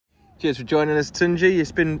Cheers for joining us, Tunji.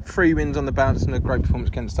 It's been 3 wins on the bounce and a great performance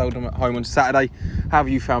against Oldham at home on Saturday. How have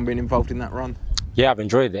you found being involved in that run? Yeah, I've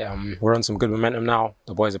enjoyed it. We're on some good momentum now.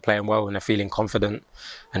 The boys are playing well and they're feeling confident,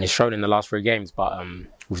 and it's shown in the last 3 games. But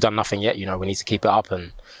we've done nothing yet. You know, we need to keep it up,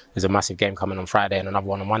 and there's a massive game coming on Friday and another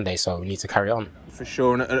one on Monday, so we need to carry on. For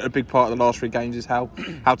sure, and a big part of the last 3 games is how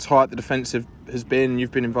tight the defence has been.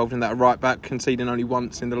 You've been involved in that at right back, conceding only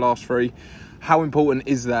once in the last 3. How important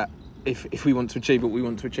is that if we want to achieve what we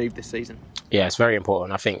want to achieve this season? Yeah, it's very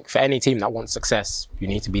important. I think for any team that wants success, you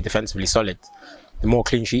need to be defensively solid. The more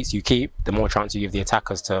clean sheets you keep, the more chance you give the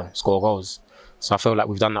attackers to score goals. So I feel like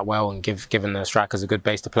we've done that well and given the strikers a good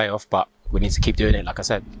base to play off, but we need to keep doing it, like I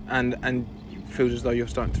said. And it feels as though you're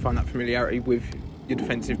starting to find that familiarity with your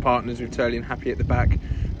defensive partners, with Turley and Happy at the back,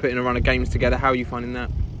 putting a run of games together. How are you finding that?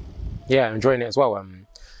 Yeah, enjoying it as well.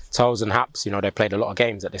 Tulls and Haps, you know, they played a lot of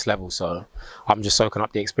games at this level, so I'm just soaking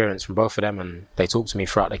up the experience from both of them, and they talk to me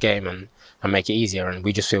throughout the game and make it easier, and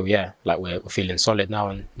we just feel, like we're feeling solid now,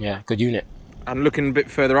 and good unit. And looking a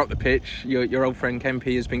bit further up the pitch, your old friend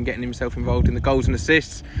Kempe has been getting himself involved in the goals and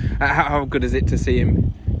assists. How good is it to see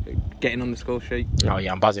him getting on the score sheet? Oh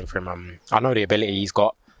yeah, I'm buzzing for him. I know the ability he's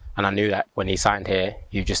got, and I knew that when he signed here,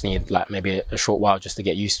 you just need like maybe a short while just to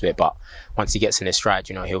get used to it. But once he gets in his stride,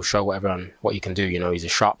 you know, he'll show what he can do. You know, he's a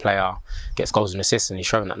sharp player, gets goals and assists, and he's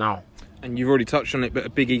showing that now. And you've already touched on it, but a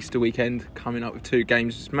big Easter weekend coming up with 2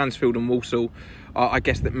 games, Mansfield and Walsall. I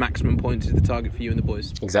guess that maximum points is the target for you and the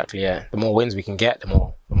boys. Exactly, yeah. The more wins we can get, the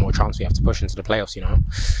more chance we have to push into the playoffs. You know,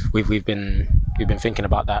 we've been thinking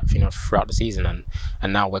about that, you know, throughout the season,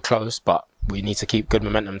 and now we're close, but we need to keep good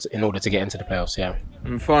momentum in order to get into the playoffs. Yeah.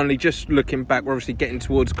 And finally, just looking back, we're obviously getting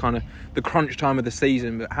towards kind of the crunch time of the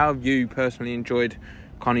season. But how have you personally enjoyed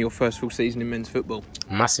kind of your first full season in men's football?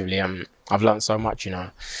 Massively. I've learned so much. You know,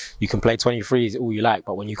 you can play 23s all you like,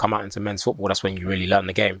 but when you come out into men's football, that's when you really learn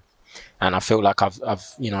the game. And I feel like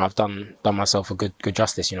I've done myself a good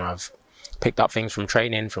justice. You know, I've picked up things from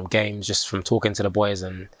training, from games, just from talking to the boys,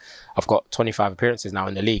 and I've got 25 appearances now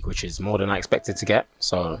in the league, which is more than I expected to get.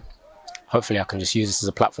 So hopefully I can just use this as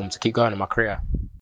a platform to keep going in my career.